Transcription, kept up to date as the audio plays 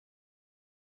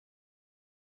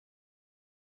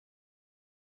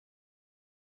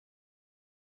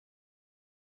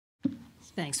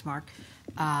Thanks, Mark.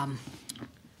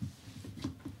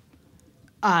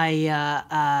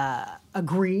 I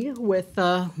agree with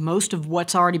most of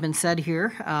what's already been said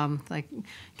here. I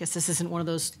guess this isn't one of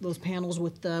those panels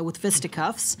with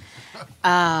fisticuffs.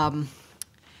 I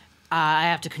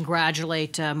have to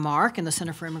congratulate Mark and the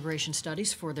Center for Immigration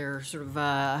Studies for their sort of,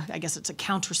 I guess it's a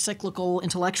counter-cyclical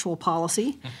intellectual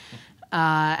policy.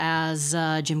 As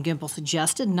Jim Gimple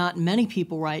suggested, not many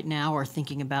people right now are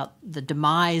thinking about the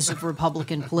demise of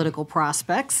Republican political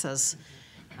prospects, as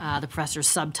the professor's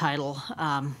subtitle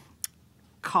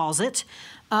calls it,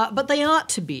 but they ought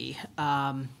to be.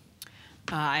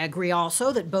 I agree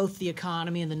also that both the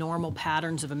economy and the normal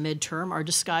patterns of a midterm are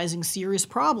disguising serious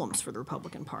problems for the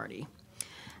Republican Party.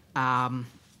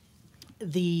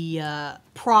 The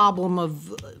problem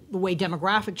of the way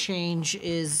demographic change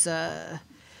is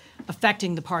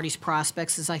affecting the party's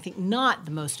prospects is, I think, not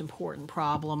the most important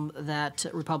problem that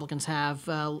Republicans have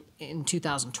in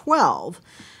 2012,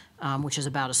 which is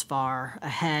about as far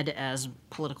ahead as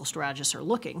political strategists are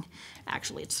looking.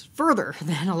 Actually, it's further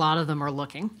than a lot of them are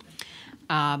looking.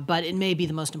 But it may be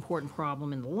the most important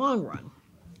problem in the long run.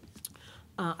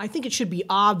 I think it should be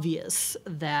obvious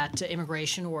that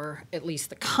immigration, or at least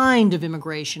the kind of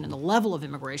immigration and the level of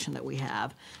immigration that we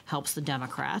have, helps the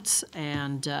Democrats.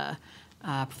 And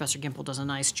Professor Gimple does a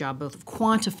nice job both of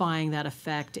quantifying that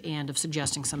effect and of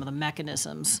suggesting some of the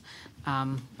mechanisms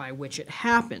by which it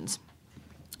happens.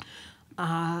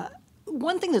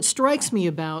 One thing that strikes me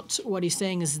about what he's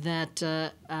saying is that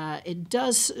it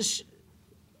does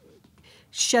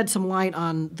shed some light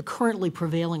on the currently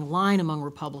prevailing line among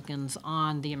Republicans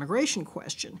on the immigration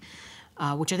question,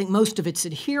 which I think most of its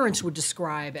adherents would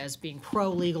describe as being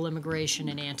pro-legal immigration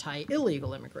and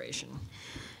anti-illegal immigration.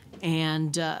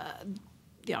 And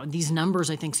these numbers,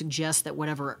 I think, suggest that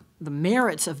whatever the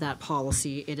merits of that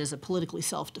policy, it is a politically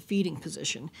self-defeating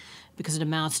position because it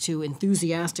amounts to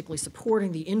enthusiastically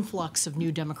supporting the influx of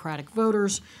new Democratic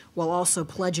voters while also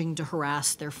pledging to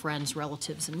harass their friends,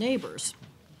 relatives, and neighbors.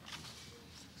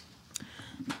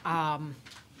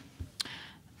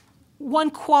 One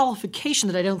qualification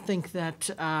that I don't think that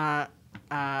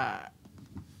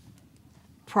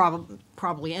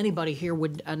probably anybody here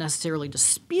would necessarily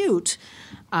dispute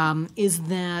is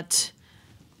that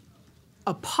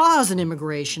a pause in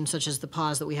immigration, such as the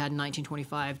pause that we had in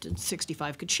 1925 to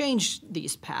 65, could change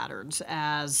these patterns,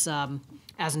 as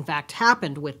in fact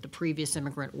happened with the previous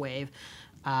immigrant wave.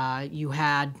 You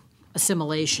had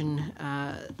assimilation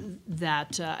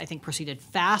that I think proceeded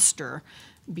faster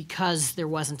because there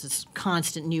wasn't this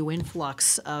constant new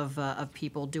influx of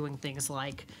people doing things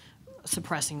like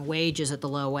suppressing wages at the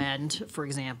low end, for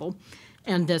example.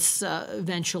 And this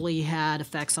eventually had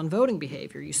effects on voting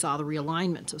behavior. You saw the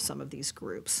realignment of some of these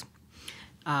groups.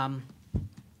 The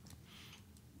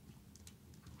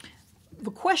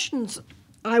questions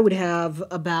I would have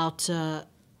about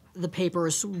the paper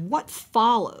is what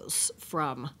follows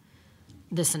from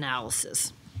this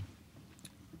analysis.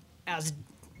 As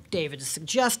David has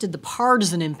suggested, the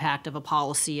partisan impact of a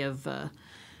policy of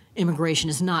immigration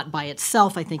is not by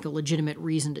itself, I think, a legitimate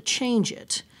reason to change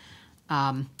it.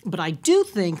 But I do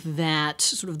think that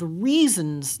sort of the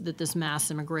reasons that this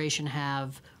mass immigration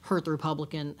has hurt the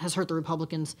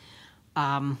Republicans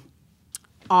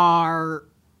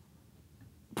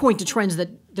point to trends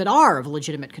that are of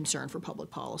legitimate concern for public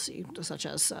policy, such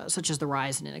as the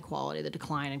rise in inequality, the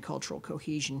decline in cultural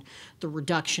cohesion, the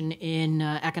reduction in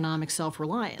economic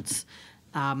self-reliance.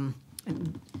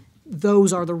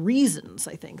 Those are the reasons,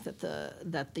 I think, that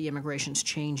the immigration's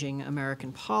changing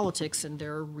American politics, and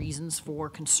there are reasons for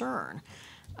concern.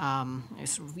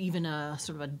 Even a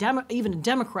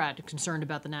Democrat concerned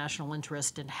about the national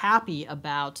interest and happy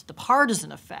about the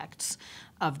partisan effects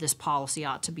of this policy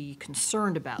ought to be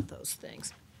concerned about those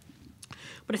things.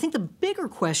 But I think the bigger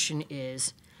question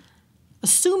is,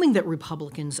 assuming that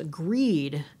Republicans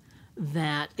agreed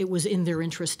that it was in their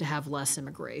interest to have less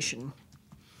immigration,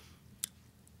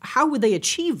 how would they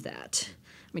achieve that?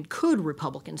 I mean, could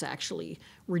Republicans actually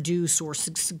reduce or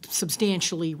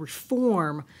substantially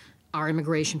reform our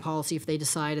immigration policy if they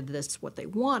decided that's what they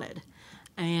wanted?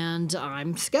 And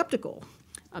I'm skeptical.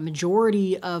 A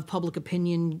majority of public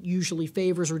opinion usually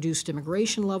favors reduced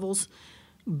immigration levels,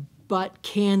 but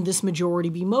can this majority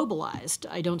be mobilized?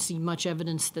 I don't see much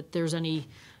evidence that there's any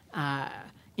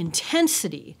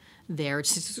intensity there. It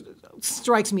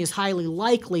strikes me as highly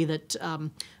likely that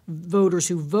voters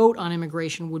who vote on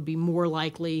immigration would be more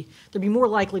likely, there'd be more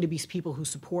likely to be people who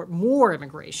support more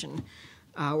immigration,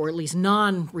 or at least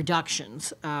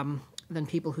non-reductions, than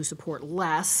people who support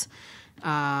less.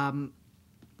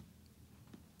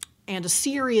 And a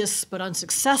serious but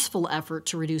unsuccessful effort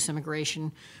to reduce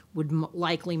immigration would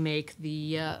likely make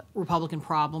the Republican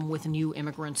problem with new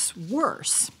immigrants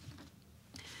worse.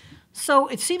 So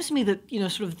it seems to me that,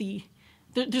 sort of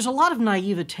there's a lot of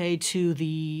naivete to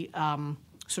the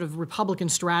sort of Republican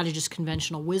strategist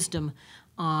conventional wisdom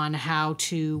on how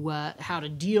to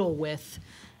deal with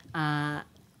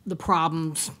the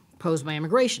problems posed by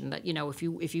immigration. That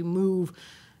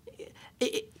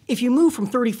if you move from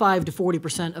 35 to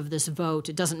 40% of this vote,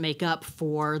 it doesn't make up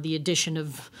for the addition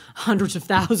of hundreds of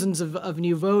thousands of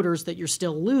new voters that you're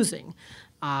still losing.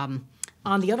 On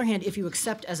the other hand, if you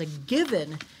accept as a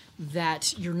given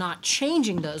that you're not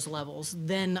changing those levels,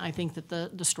 then I think that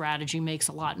the strategy makes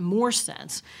a lot more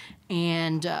sense.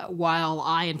 And while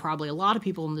I and probably a lot of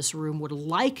people in this room would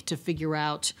like to figure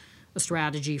out a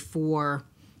strategy for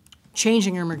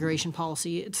changing our immigration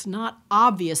policy, it's not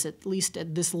obvious, at least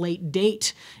at this late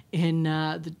date in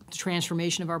the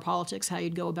transformation of our politics, how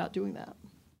you'd go about doing that.